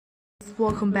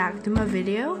welcome back to my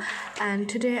video, and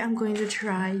today I'm going to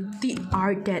try the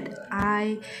art that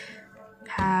I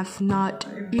have not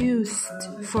used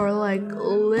for like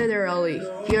literally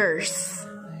years,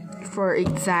 for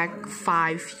exact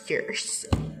 5 years.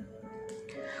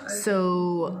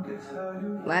 So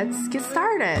let's get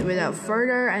started without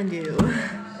further ado.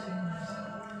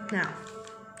 Now,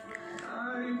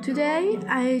 today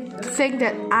I think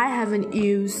that I haven't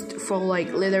used for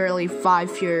like literally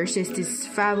 5 years is this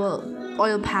Faber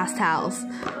oil pastels.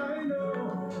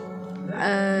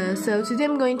 So today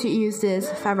I'm going to use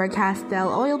this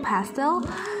Faber-Castell oil pastel,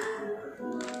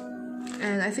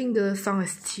 and I think the song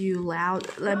is too loud.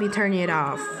 Let me turn it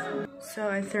off. So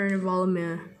I turn the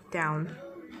volume down.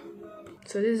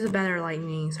 So this is a better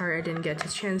lighting. Sorry I didn't get the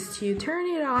chance to turn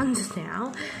it on just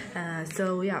now.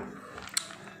 So yeah.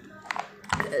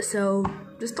 So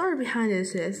the story behind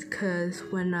this is because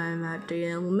when I'm at the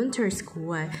elementary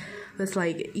school, I was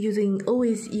like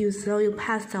always use oil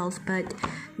pastels, but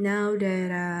now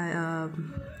that I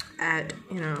at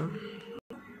a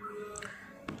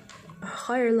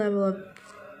higher level of,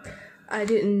 I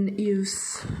didn't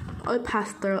use oil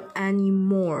pastel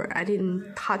anymore. I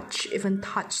didn't even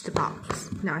touch the box.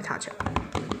 Now I touch it.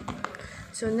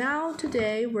 So now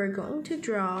today we're going to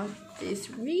draw this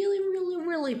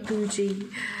really bougie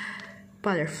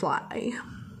butterfly.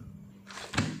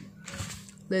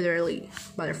 Literally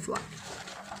butterfly.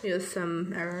 There's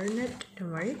some error in it,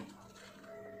 don't worry.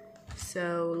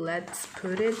 So let's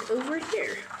put it over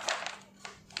here.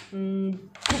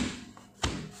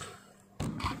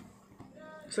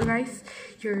 So guys,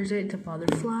 here's the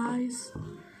butterflies.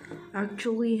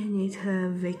 Actually I need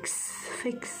to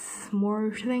fix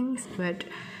more things, but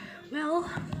well.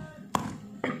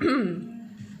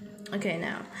 Okay,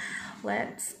 now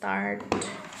let's start.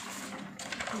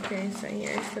 Okay, so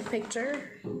here's the picture.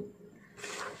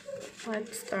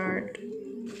 Let's start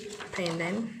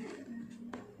painting.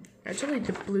 Actually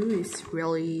the blue is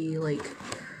really like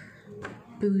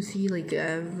boozy, like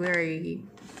a very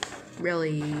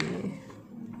really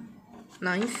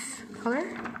nice color.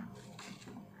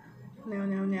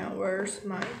 Now, where's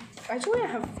my... Actually, I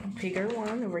have a bigger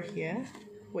one over here.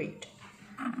 Wait.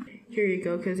 Here you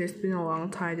go, because it's been a long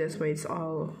time. That's why it's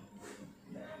all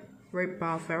ripped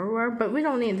off everywhere. But we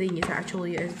don't need these,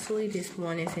 actually. This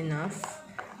one is enough.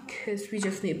 Because we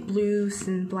just need blues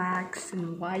and blacks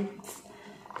and whites.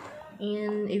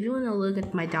 And if you want to look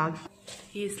at my dog,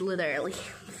 he's literally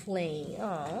playing.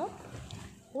 Aww.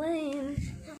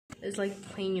 Playing. It's like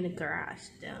playing in the garage,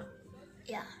 though.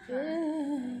 Yeah.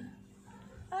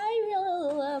 I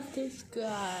really love this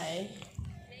guy.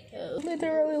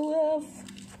 Literally love.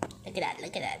 Look at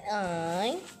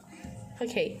that.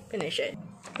 Okay, finish it.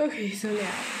 Okay, so now.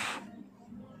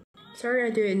 Sorry I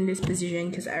do it in this position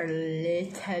because I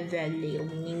literally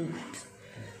need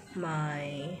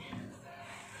my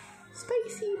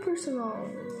spicy personal.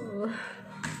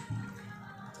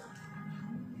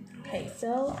 Okay,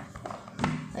 so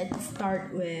let's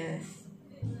start with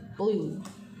blue.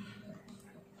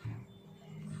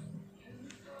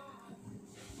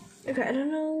 Okay, I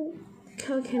don't know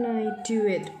how can I do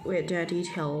it with the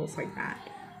details like that.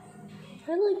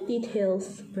 I like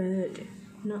details, but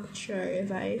not sure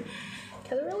if I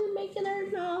can really make it or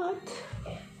not.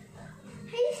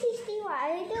 Hey Cece, what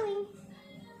are you doing?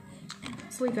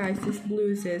 So guys, this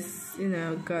blues is,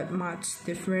 got much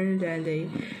different than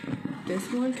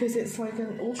this one because it's like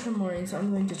an ultramarine, so I'm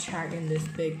going to check in this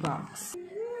big box.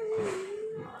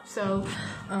 So,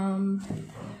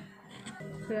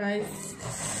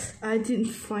 guys, I didn't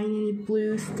find any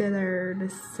blues that are the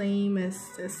same as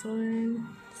this one,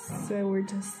 so we're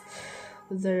just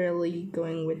literally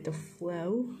going with the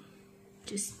flow.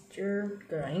 Just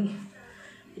going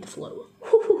with the flow.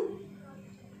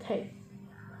 Okay.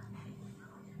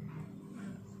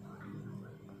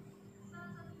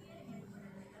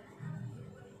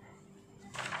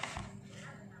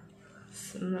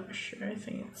 So I'm not sure. I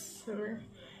think it's over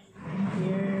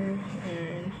here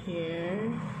and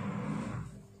here.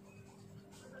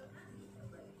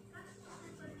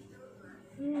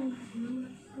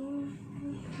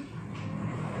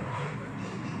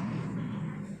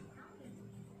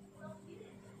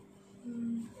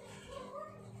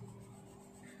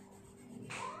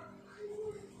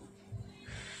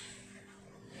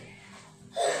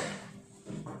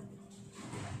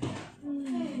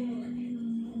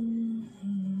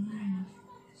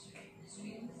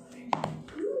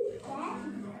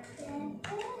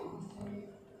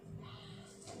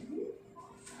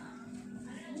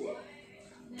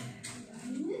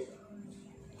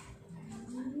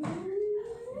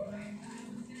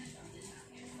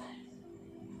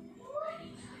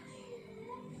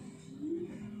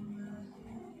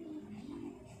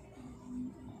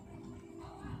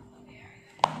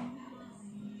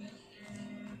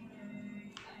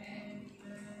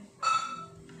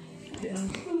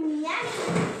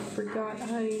 forgot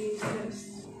how to use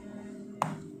this.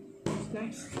 It's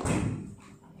nice.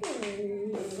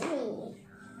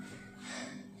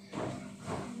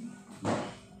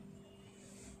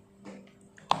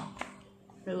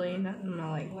 Really, nothing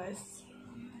like this.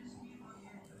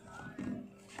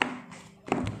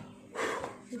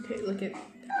 Okay, look at that.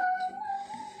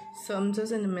 So I'm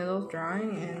just in the middle of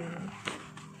drawing, and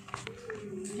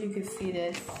you can see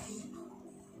this.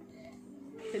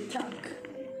 The chunk.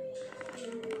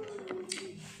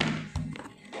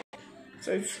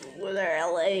 So it's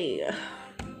literally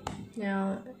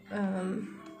now.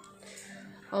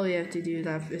 All you have to do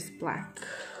left is black.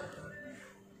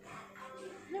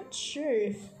 Not sure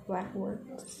if black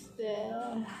works.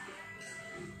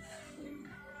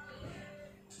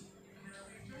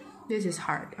 This is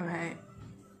hard, okay?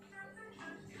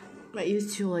 I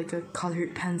used to like a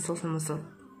colored pencil and stuff,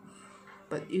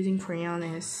 but using crayon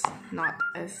is not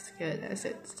as good as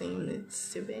it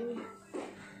seems to be.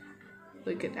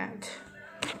 Look at that.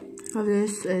 So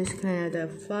this is kind of the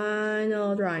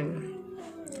final drawing.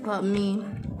 Let me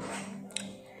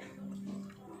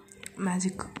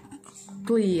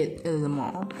magically it in the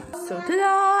mall. So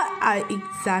ta-da! I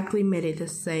exactly made it the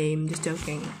same. Just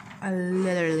joking. I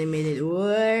literally made it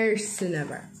worse than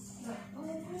ever.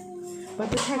 But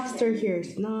the texture here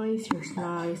is nice. Here's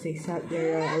nice, except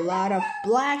there are a lot of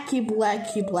blacky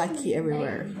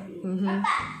everywhere.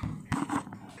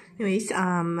 Anyways,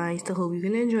 I still hope you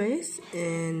can enjoy this,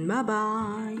 and bye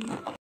bye.